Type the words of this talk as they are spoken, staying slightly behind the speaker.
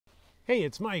Hey,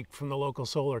 it's Mike from the local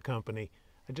solar company.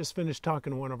 I just finished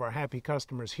talking to one of our happy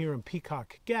customers here in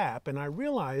Peacock Gap, and I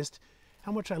realized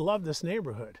how much I love this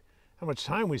neighborhood, how much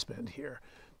time we spend here,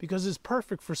 because it's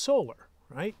perfect for solar,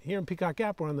 right? Here in Peacock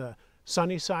Gap, we're on the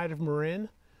sunny side of Marin,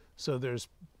 so there's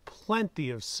plenty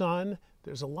of sun.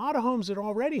 There's a lot of homes that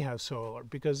already have solar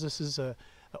because this is an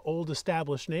old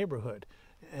established neighborhood.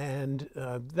 And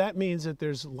that means that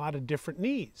there's a lot of different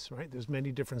needs, right? There's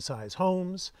many different size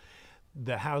homes.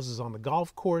 The houses on the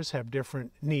golf course have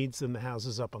different needs than the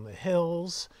houses up on the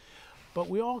hills. But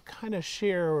we all kind of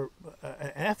share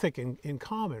an ethic in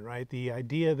common, right? The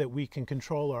idea that we can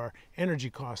control our energy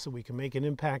costs, that we can make an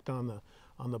impact on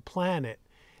the planet.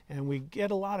 And we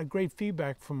get a lot of great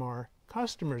feedback from our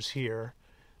customers here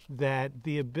that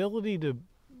the ability to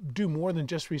do more than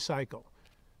just recycle,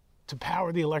 to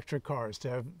power the electric cars,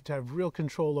 to have real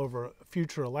control over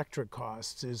future electric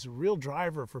costs is a real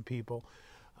driver for people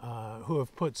who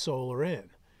have put solar in.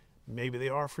 Maybe they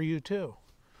are for you too.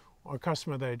 Our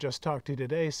customer that I just talked to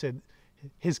today said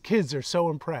his kids are so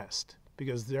impressed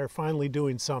because they're finally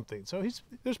doing something. So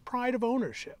there's pride of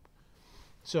ownership.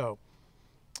 So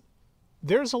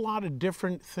there's a lot of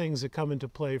different things that come into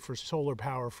play for solar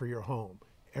power for your home.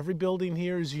 Every building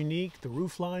here is unique. The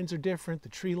roof lines are different. The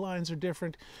tree lines are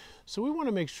different. So we want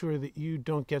to make sure that you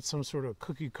don't get some sort of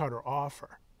cookie cutter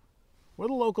offer. We're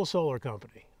the local solar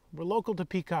company. We're local to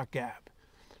Peacock Gap.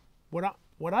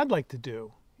 What I'd like to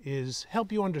do is help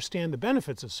you understand the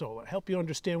benefits of solar, help you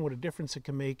understand what a difference it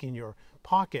can make in your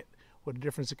pocket, what a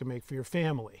difference it can make for your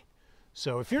family.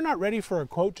 So if you're not ready for a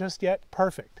quote just yet,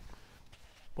 perfect.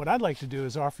 What I'd like to do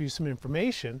is offer you some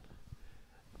information.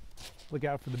 Look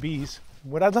out for the bees.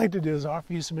 What I'd like to do is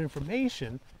offer you some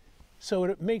information so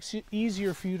it makes it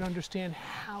easier for you to understand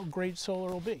how great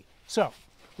solar will be. So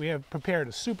we have prepared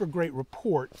a super great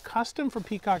report, custom for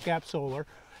Peacock Gap Solar.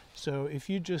 So if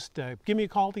you just give me a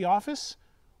call at the office,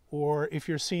 or if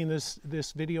you're seeing this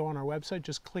video on our website,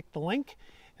 just click the link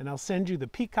and I'll send you the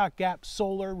Peacock Gap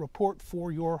Solar report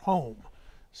for your home.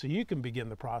 So you can begin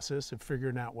the process of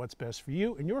figuring out what's best for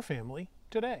you and your family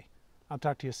today. I'll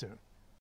talk to you soon.